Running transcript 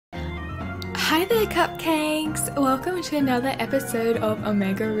Hi there, cupcakes! Welcome to another episode of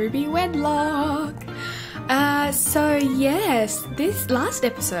Omega Ruby Wedlocke. So yes, this last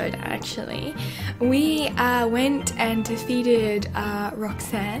episode actually, we went and defeated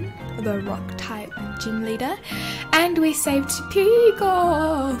Roxanne, the rock type gym leader, and we saved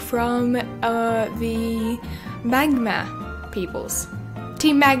Pico from the magma peoples.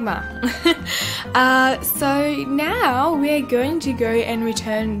 Team Magma. So now we're going to go and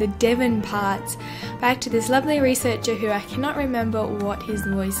return the Devon parts back to this lovely researcher who I cannot remember what his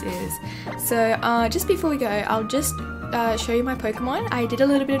voice is. So just before we go, I'll just show you my Pokemon. I did a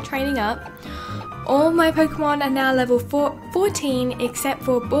little bit of training up. All my Pokemon are now level 14 except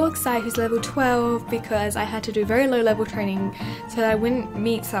for Bauxite, who's level 12, because I had to do very low level training so that I wouldn't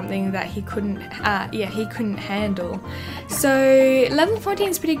meet something that he couldn't handle. So level 14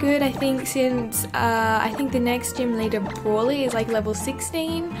 is pretty good, I think, since I think the next gym leader, Brawly, is like level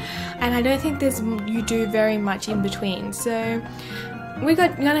 16, and I don't think you do very much in between. So we're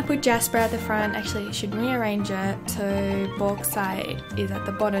gonna put Jasper at the front. Actually, I should rearrange it so Bauxite is at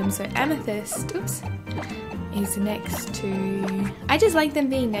the bottom, so Amethyst, is next to... I just like them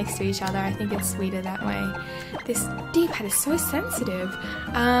being next to each other. I think it's sweeter that way. This D-pad is so sensitive.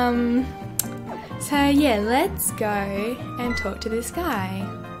 So yeah, let's go and talk to this guy.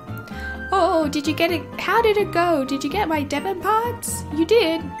 Oh, did you get it? How did it go? Did you get my Devon parts? You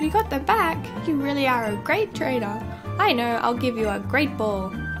did. You got them back. You really are a great trainer. I know, I'll give you a great ball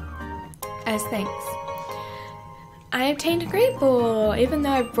as thanks. I obtained a great ball, even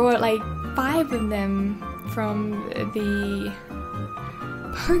though I brought like 5 of them from the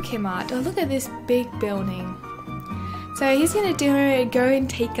Pokemart. Oh, look at this big building. So he's gonna go and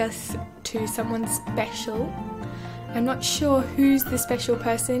take us to someone special. I'm not sure who's the special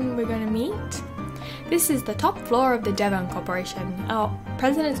person we're gonna meet. This is the top floor of the Devon Corporation. Our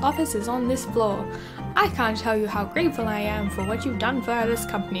president's office is on this floor. I can't tell you how grateful I am for what you've done for this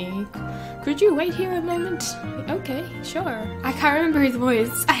company. Could you wait here a moment? Okay, sure. I can't remember his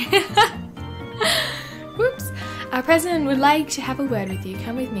voice. Whoops. Our president would like to have a word with you.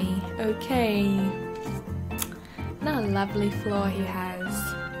 Come with me. Okay. What a lovely floor he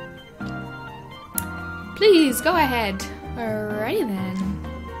has. Please, go ahead. Alrighty then.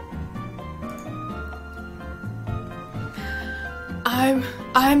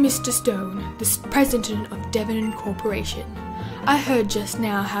 I'm Mr. Stone, the president of Devon Corporation. I heard just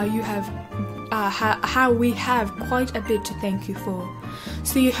now how you have, how we have quite a bit to thank you for.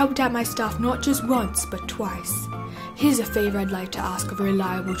 So you helped out my staff not just once, but twice. Here's a favor I'd like to ask of a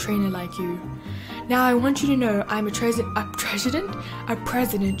reliable trainer like you. Now I want you to know I'm a president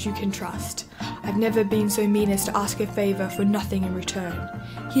you can trust. I've never been so mean as to ask a favor for nothing in return.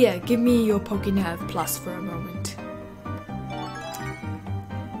 Here, give me your Pokénav Plus for a moment.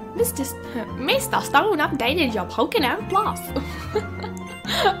 Mr. Stone updated your Pokénav Plus.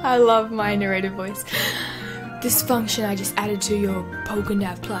 I love my narrative voice. This function I just added to your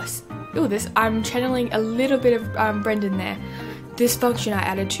Pokénav Plus. Ooh, I'm channeling a little bit of Brendan there. This function I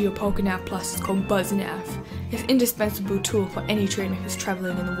added to your Pokénav Plus is called BuzzNav. It's an indispensable tool for any trainer who's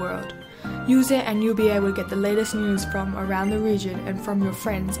traveling in the world. Use it and you'll be able to get the latest news from around the region and from your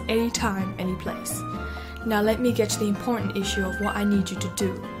friends anytime, anyplace. Now let me get to the important issue of what I need you to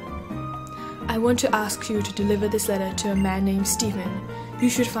do. I want to ask you to deliver this letter to a man named Stephen. You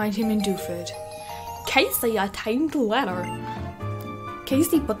should find him in Dewford. Casey, I timed the letter.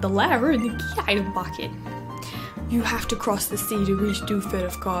 Casey put the letter in the key item bucket. You have to cross the sea to reach Dewford,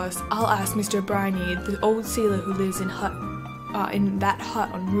 of course. I'll ask Mr. Briney, the old sailor who lives in that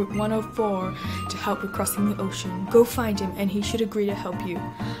hut on Route 104, to help with crossing the ocean. Go find him and he should agree to help you.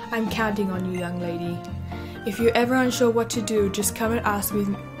 I'm counting on you, young lady. If you're ever unsure what to do, just come and ask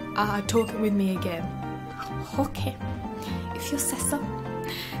me. Talk with me again. Okay, if you say so.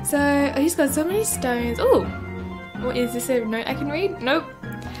 So he's got so many stones. Oh, what is this? A note I can read? Nope.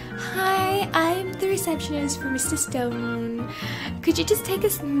 Hi, I'm the receptionist for Mr. Stone. Could you just take a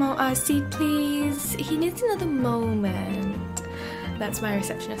seat, please? He needs another moment. That's my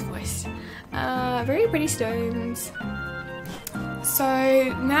receptionist voice. Very pretty stones.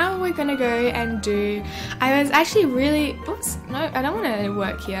 So now we're gonna go and do... I was actually really... Oops, no, I don't want to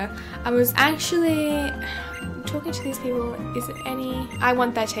work here. I was actually talking to these people. Is it any... I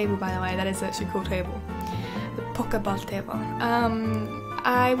want that table, by the way. That is actually a cool table. The Pokeball table.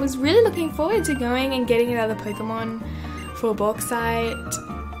 I was really looking forward to going and getting another Pokemon for Bauxite.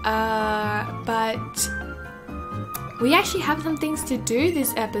 But we actually have some things to do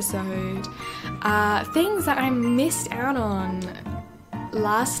this episode. Things that I missed out on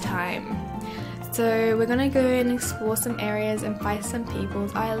last time. So we're gonna go and explore some areas and fight some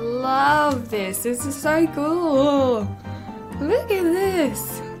peoples. I love this. This is so cool. Look at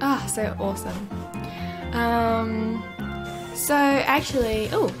this. Ah, so awesome. So actually,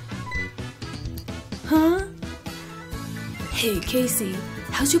 oh. Huh? Hey Casey,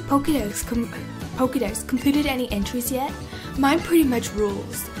 how's your Pokédex completed any entries yet? Mine pretty much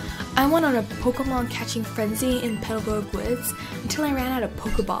rules. I went on a Pokemon catching frenzy in Petalburg Woods until I ran out of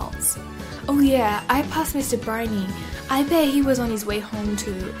Pokeballs. Oh yeah, I passed Mr. Briny. I bet he was on his way home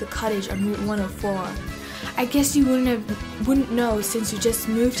to the cottage on Route 104. I guess you wouldn't know since you just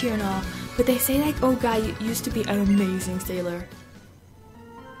moved here and all, but they say that old guy used to be an amazing sailor.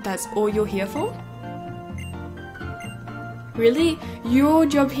 That's all you're here for? Really? Your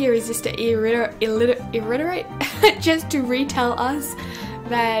job here is just to reiterate, just to retell us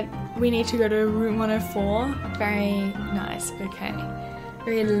that we need to go to Route 104? Very nice, okay.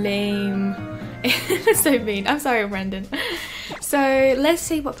 Very lame. So mean. I'm sorry, Brendan. So let's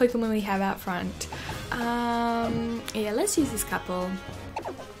see what Pokemon we have out front. Yeah, let's use this couple.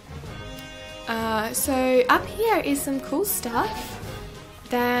 So up here is some cool stuff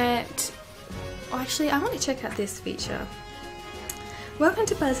that... Oh, actually, I want to check out this feature. Welcome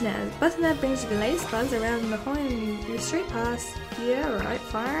to BuzzNet. BuzzNet brings you the latest buzz around the Hoenn Street Pass. Yeah, right,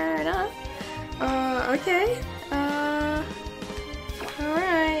 fair enough. Okay.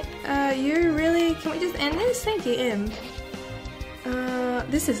 Alright. You really... Can we just end this? Thank you, M.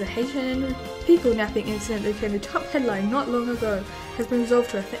 This is a Haitian people napping incident that became the top headline not long ago. Has been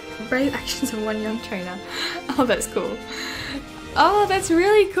resolved to brave actions of one young trainer. Oh, that's cool. Oh, that's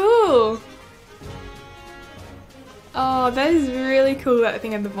really cool. Oh, that is really cool, that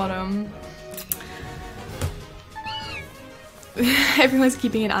thing at the bottom. Everyone's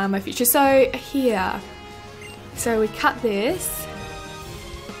keeping an eye on my future. So, here. So, we cut this.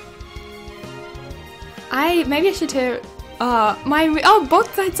 Maybe I should tell... Oh,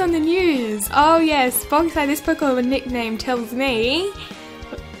 Bauxite's on the news! Oh yes, Bauxite, this Pokemon nickname tells me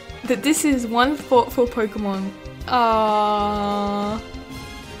that this is one thoughtful Pokemon. Aww.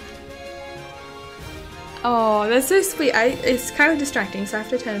 Oh, that's so sweet. It's kind of distracting, so I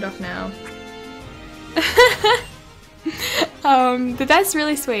have to turn it off now. But that's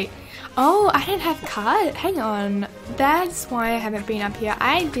really sweet. Oh, I didn't have cut. Hang on. That's why I haven't been up here.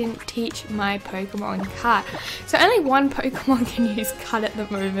 I didn't teach my Pokemon cut. So only one Pokemon can use cut at the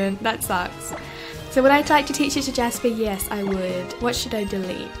moment. That sucks. So would I like to teach it to Jasper? Yes, I would. What should I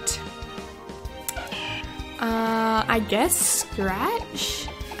delete? I guess Scratch?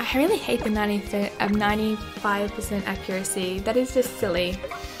 I really hate the 95% accuracy. That is just silly.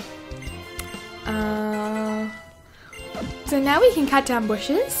 So now we can cut down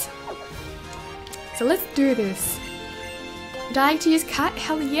bushes. So let's do this. Would I like to use cut?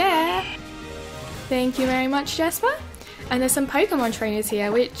 Hell yeah! Thank you very much, Jasper. And there's some Pokemon trainers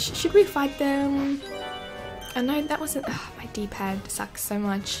here, which, should we fight them? Oh no, that wasn't... Oh, my D-pad sucks so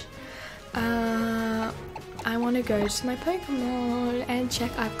much. I want to go to my Pokemon and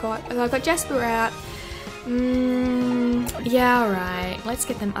check I've got Jasper out. Yeah, alright. Let's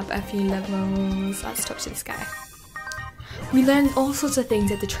get them up a few levels. Let's talk to this guy. We learned all sorts of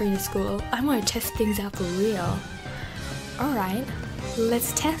things at the trainer school. I want to test things out for real. Alright,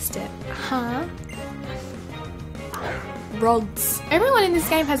 let's test it. Huh? Rods. Everyone in this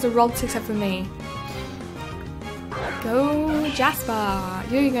game has the rods except for me. Go, Jasper!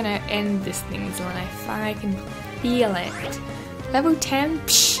 You're gonna end this thing, Zelenife. I can feel it. Level 10?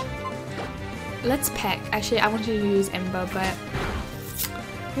 Psh! Let's peck. Actually, I wanted to use Ember, but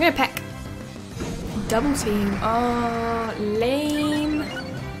I'm gonna peck. Double team. Oh, lame.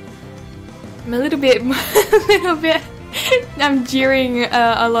 I'm a little bit, I'm jeering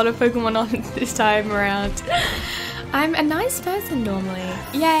a lot of Pokemon on this time around. I'm a nice person normally.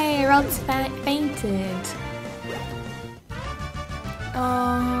 Yay, Rod's fainted.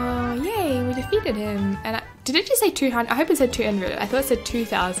 Oh, yay, we defeated him. And did it just say 200? I hope it said 200. I thought it said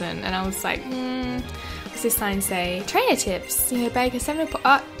 2,000. And I was like, what's this sign say? Trainer tips. You know, bake a 7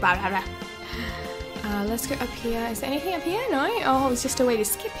 blah, blah, blah. Let's go up here. Is there anything up here? No? Oh, it's just a way to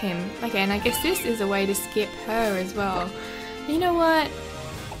skip him. Okay, and I guess this is a way to skip her as well. You know what?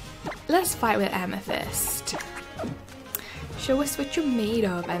 Let's fight with Amethyst. Show us what you're made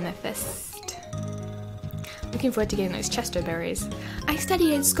of, Amethyst. Looking forward to getting those Chesto berries. I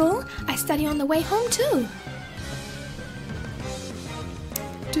study at school. I study on the way home too.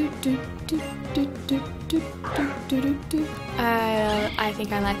 I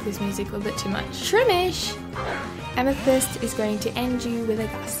think I like this music a little bit too much. Shroomish! Amethyst is going to end you with a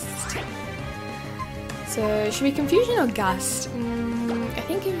gust. So, should we Confusion or Gust? I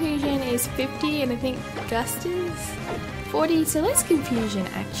think Confusion is 50 and I think Gust is 40, so let's Confusion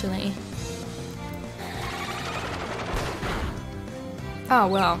actually. Oh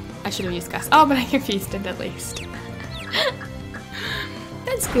well, I should have used Gust. Oh, but I confused it at least.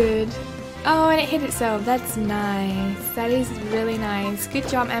 That's good. Oh, and it hit itself. That's nice. That is really nice. Good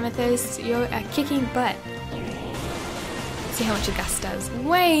job, Amethyst. You're kicking butt. See how much a Gust does.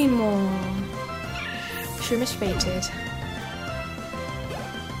 Way more. Shroomish fated.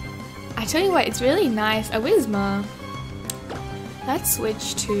 I tell you what, it's really nice. A Whismur. Let's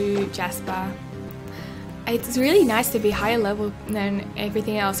switch to Jasper. It's really nice to be higher level than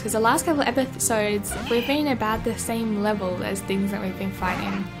everything else because the last couple of episodes we've been about the same level as things that we've been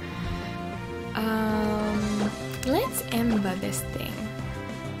fighting. Let's Ember this thing.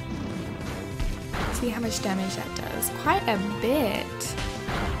 See how much damage that does. Quite a bit.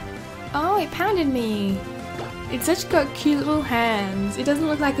 Oh, it pounded me. It's such got cute little hands. It doesn't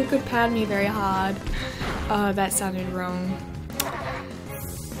look like it could pound me very hard. Oh, that sounded wrong.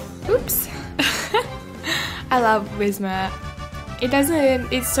 Oops. I love Whismur.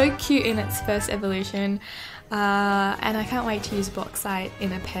 It's so cute in its first evolution. And I can't wait to use Bauxite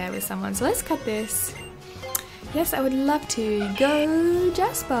in a pair with someone. So let's cut this. Yes, I would love to. Go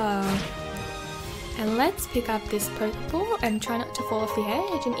Jasper. And let's pick up this Pokeball and try not to fall off the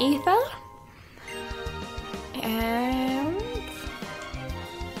edge. An Ether. And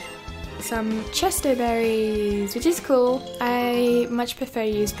some Chesto berries, which is cool. I much prefer to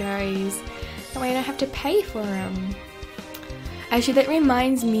use berries. That way I don't have to pay for them. Actually, that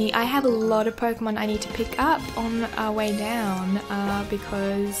reminds me, I have a lot of Pokemon I need to pick up on our way down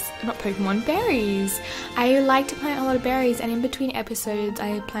because, not Pokemon, berries. I like to plant a lot of berries, and in between episodes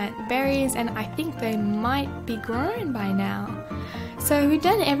I plant berries, and I think they might be grown by now. So we've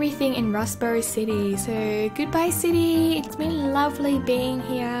done everything in Rustboro City, so goodbye City, it's been lovely being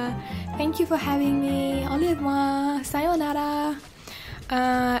here. Thank you for having me, au revoir, sayonara.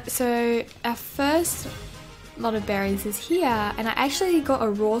 So our first lot of berries is here, and I actually got a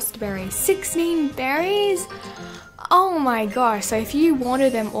Rawst berry. 16 berries? Oh my gosh, so if you water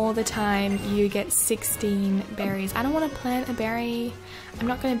them all the time, you get 16 berries. I don't want to plant a berry. I'm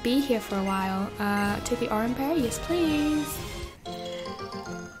not going to be here for a while. Take the orange berry? Yes, please.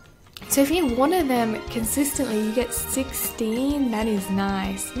 So if you water them consistently, you get 16. That is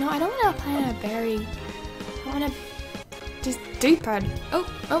nice. No, I don't want to plant a berry. I want to just duper.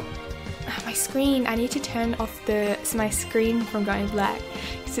 Oh. My screen, I need to turn off my screen from going black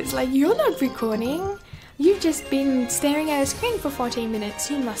because it's like, you're not recording, you've just been staring at a screen for 14 minutes,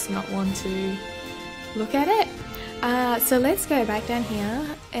 you must not want to look at it. So let's go back down here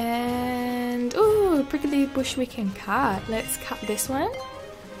and ooh, prickly bush we can cut. Let's cut this one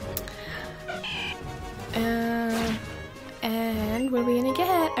and what are we gonna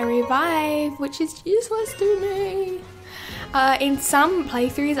get? A revive, which is useless to me. In some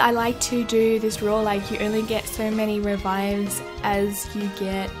playthroughs I like to do this rule, like you only get so many revives as you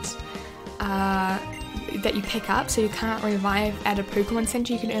get that you pick up, so you can't revive at a Pokemon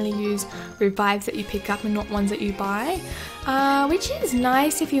Center, you can only use revives that you pick up and not ones that you buy, which is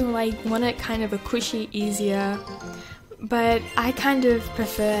nice if you like want it kind of a cushy, easier, but I kind of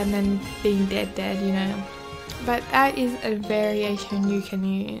prefer them being dead, you know, but that is a variation you can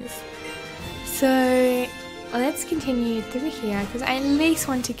use. So let's continue through here because I at least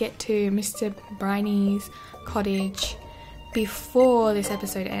want to get to Mr. Briney's cottage before this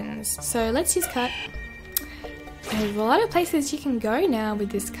episode ends. So let's just cut. There's a lot of places you can go now with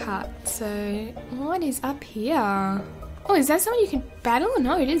this cut. So what is up here? Oh, is that someone you can battle?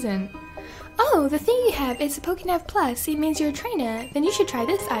 No, it isn't. Oh, the thing you have, it's a Pokénav Plus. It means you're a trainer. Then you should try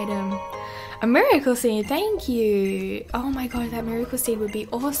this item. A Miracle Seed, thank you. Oh my god, that Miracle Seed would be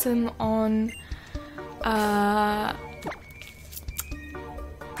awesome on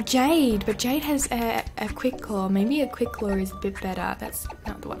Jade, but Jade has a Quick Claw. Maybe a Quick Claw is a bit better. That's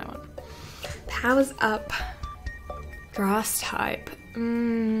not the one I want. Powers up. Grass type.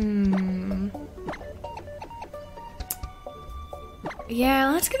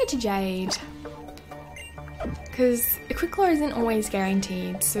 Yeah, let's give it to Jade. Because a Quick Claw isn't always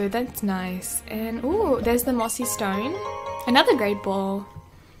guaranteed, so that's nice. And ooh, there's the Mossy Stone. Another Great Ball.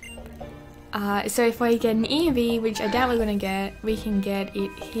 So if we get an Eevee, which I doubt we're gonna get, we can get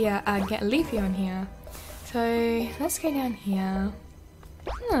it here, get Leafeon here. So let's go down here.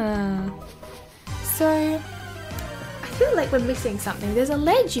 So I feel like we're missing something. There's a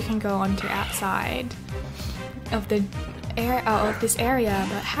ledge you can go onto outside of the area, of this area,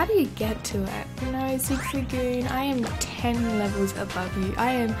 but how do you get to it? No, Zigzagoon, I am 10 levels above you.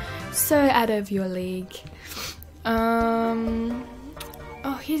 I am so out of your league.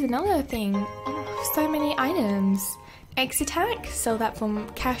 Oh, here's another thing. Oh, so many items. X attack, sell that for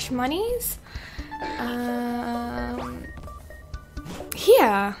cash monies.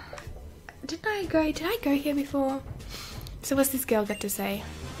 Here. Did I go here before? So what's this girl got to say?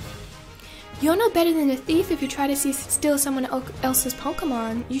 You're no better than a thief if you try to steal someone else's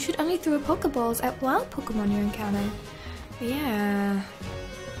Pokemon. You should only throw Pokeballs at wild Pokemon you encounter. Yeah.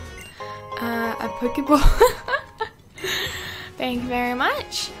 A Pokeball. Thank you very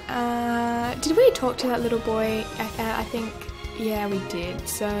much. Did we talk to that little boy? I think, yeah, we did.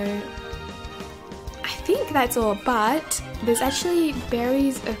 So I think that's all, but there's actually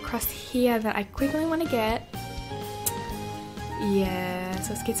berries across here that I quickly want to get. Yeah,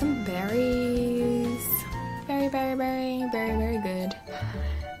 so let's get some berries. Very good.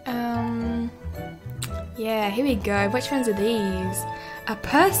 Yeah, here we go. Which ones are these? A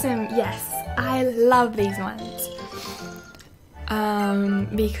person. Yes, I love these ones.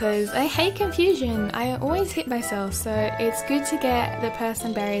 Because I hate confusion. I always hit myself, so it's good to get the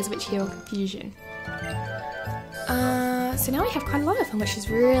person berries which heal confusion. So now we have quite a lot of them, which is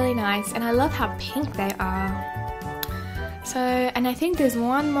really nice, and I love how pink they are. So, and I think there's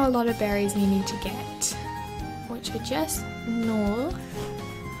one more lot of berries we need to get, which are just north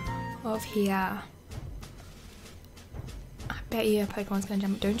of here. I bet you Pokemon's gonna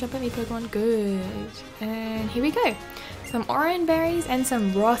jump. Don't jump at me, Pokemon. Good. And here we go. Some orange berries and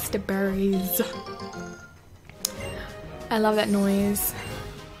some raspberries. I love that noise.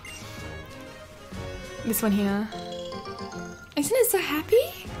 This one here. Isn't it so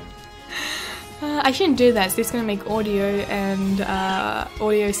happy? I shouldn't do that, so it's going to make audio and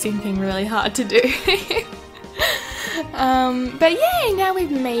audio syncing really hard to do. But yay, now we've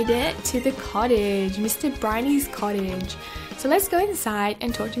made it to the cottage, Mr. Briney's cottage. So let's go inside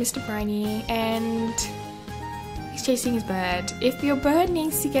and talk to Mr. Briney, and he's chasing his bird. If your bird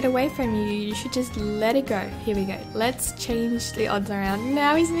needs to get away from you, you should just let it go. Here we go. Let's change the odds around.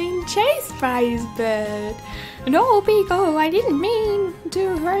 Now he's being chased by his bird. No, Pico, I didn't mean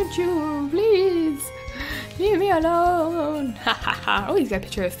to hurt you. Please, leave me alone. Ha ha ha. Oh, he's got a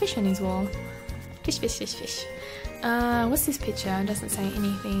picture of a fish on his wall. Fish. What's this picture? It doesn't say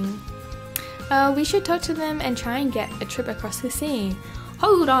anything. We should talk to them and try and get a trip across the sea.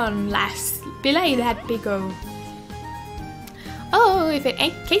 Hold on, lass. Belay that, Pico. Oh, if it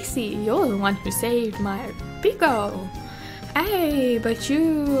ain't Casey, you're the one who saved my Pico. Hey, but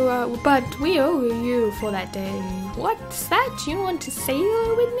we owe you for that day. What's that? You want to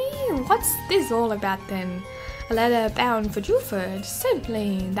sail with me? What's this all about then? A letter bound for Juford?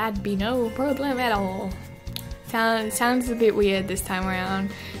 Simply, that'd be no problem at all. Sounds a bit weird this time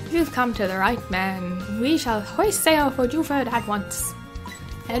around. You've come to the right man. We shall hoist sail for Juford at once.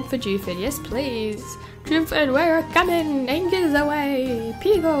 Head for Juford, yes please. Juford, we're coming! Anchors away!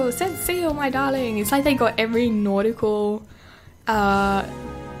 Pico, set sail, my darling! It's like they got every nautical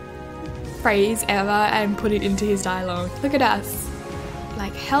phrase ever and put it into his dialogue. Look at us.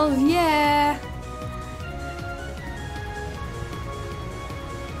 Like, hell yeah!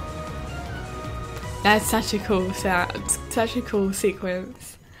 That's such a cool sound. Such a cool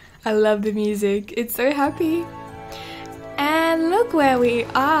sequence. I love the music. It's so happy. And look where we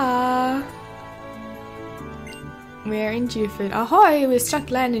are. We're in Juford. Ahoy! We've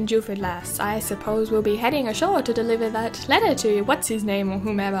struck land in Juford, lass. I suppose we'll be heading ashore to deliver that letter to what's his name or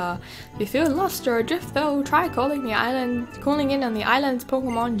whomever. If you feel lost or adrift though, try calling in on the island's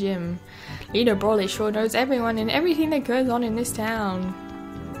Pokemon gym. Leader Brawley sure knows everyone and everything that goes on in this town.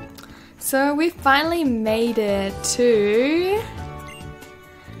 So we finally made it to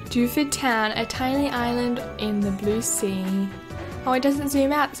Juford Town, a tiny island in the blue sea. Oh, it doesn't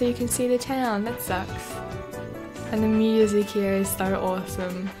zoom out so you can see the town. That sucks. And the music here is so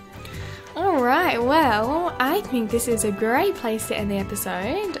awesome. Alright, well, I think this is a great place to end the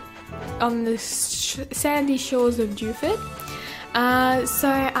episode on the sandy shores of Juford. So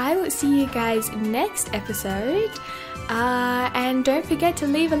I will see you guys next episode. And don't forget to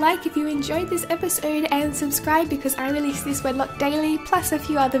leave a like if you enjoyed this episode and subscribe because I release this Wedlocke daily plus a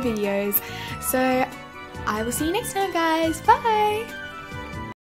few other videos. So I will see you next time, guys. Bye!